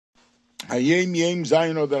Hayom Yom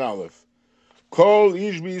Zayin Adar Aleph. Kol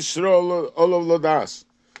ish b'Yisrael olav ladas.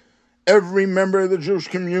 Every member of the Jewish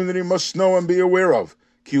community must know and be aware of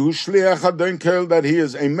Ki hu shliach Adonkel, that he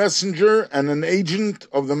is a messenger and an agent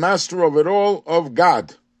of the Master of it all, of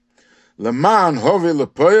God. Leman hovi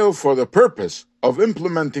lepoel, for the purpose of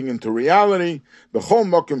implementing into reality b'chol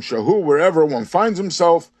mokim shahu, wherever one finds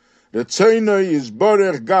himself. Retzono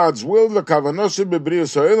yizborech, God's will, v'kavanosu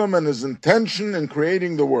b'brius ha'olam, and his intention in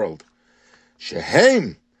creating the world.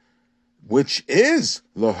 Shehem, which is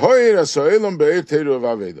lahoyer ha'olam be'er teira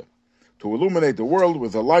v'aveda, to illuminate the world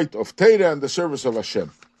with the light of Torah and the service of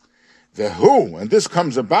Hashem. Vehu, and this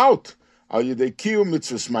comes about al yedei kiyum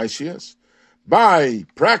mitzvos ma'asiyos, by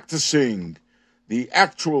practicing the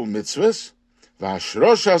actual mitzvahs,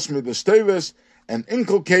 v'hashroshas midasteves, and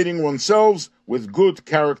inculcating oneself with good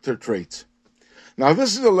character traits. Now,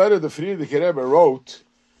 this is a letter the Friedrich Rebbe wrote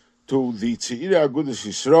to the Tzidei Agudas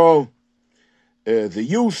Yisrael, the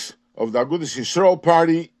youth of the Agudas Yisrael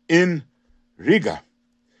party in Riga.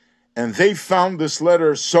 And they found this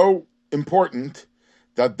letter so important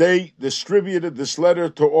that they distributed this letter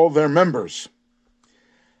to all their members.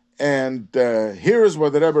 And here is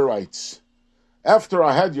what the Rebbe writes. After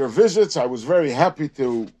I had your visits, I was very happy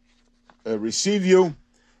to receive you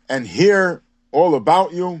and hear all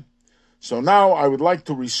about you. So now I would like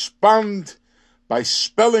to respond by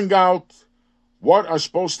spelling out what are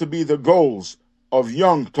supposed to be the goals of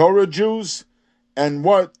young Torah Jews and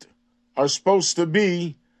what are supposed to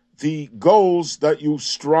be the goals that you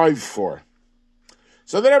strive for.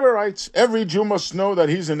 So the Rebbe writes, every Jew must know that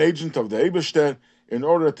he's an agent of the Eibishter in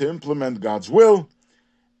order to implement God's will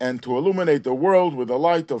and to illuminate the world with the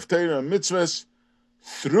light of Torah and mitzvos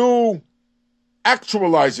through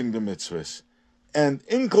actualizing the mitzvos and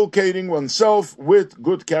inculcating oneself with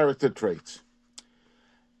good character traits.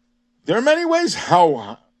 There are many ways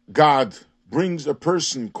how God brings a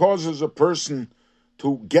person, causes a person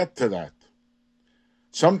to get to that.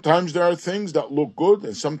 Sometimes there are things that look good,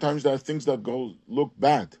 and sometimes there are things that look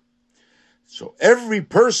bad. So every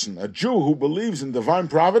person, a Jew who believes in divine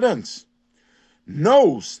providence,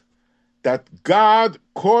 knows that God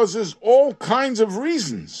causes all kinds of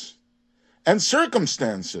reasons and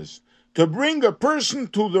circumstances to bring a person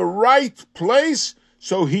to the right place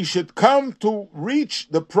so he should come to reach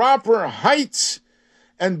the proper heights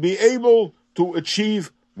and be able to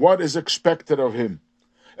achieve what is expected of him.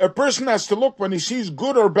 A person has to look when he sees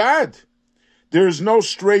good or bad. There's no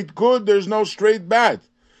straight good, there's no straight bad.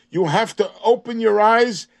 You have to open your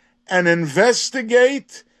eyes and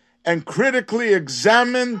investigate and critically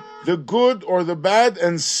examine the good or the bad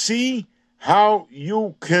and see how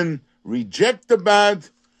you can reject the bad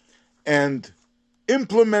and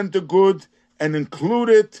implement the good and include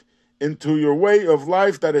it into your way of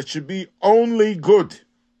life, that it should be only good.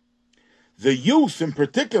 The youth in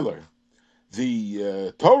particular,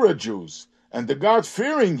 the Torah Jews and the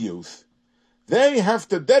God-fearing youth, they have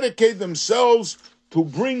to dedicate themselves to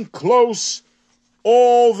bring close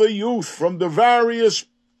all the youth from the various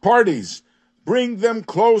parties, bring them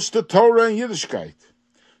close to Torah and Yiddishkeit.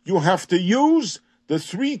 You have to use the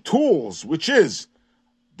three tools, which is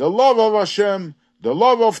the love of Hashem, the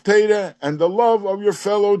love of Torah, and the love of your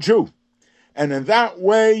fellow Jew. And in that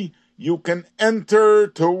way, you can enter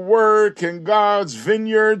to work in God's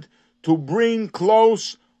vineyard to bring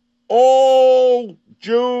close all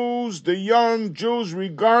Jews, the young Jews,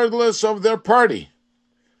 regardless of their party.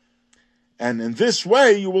 And in this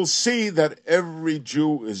way, you will see that every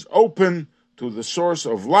Jew is open to the source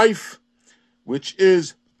of life, which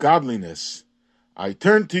is godliness. I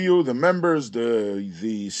turn to you, the members,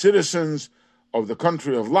 the citizens of the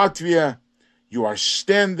country of Latvia. You are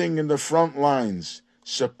standing in the front lines.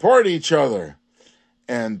 Support each other.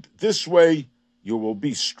 And this way, you will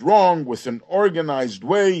be strong with an organized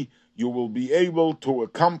way. You will be able to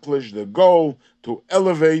accomplish the goal to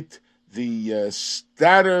elevate the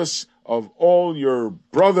status of all your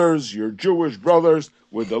brothers, your Jewish brothers,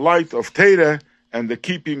 with the light of Torah and the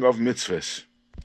keeping of mitzvahs.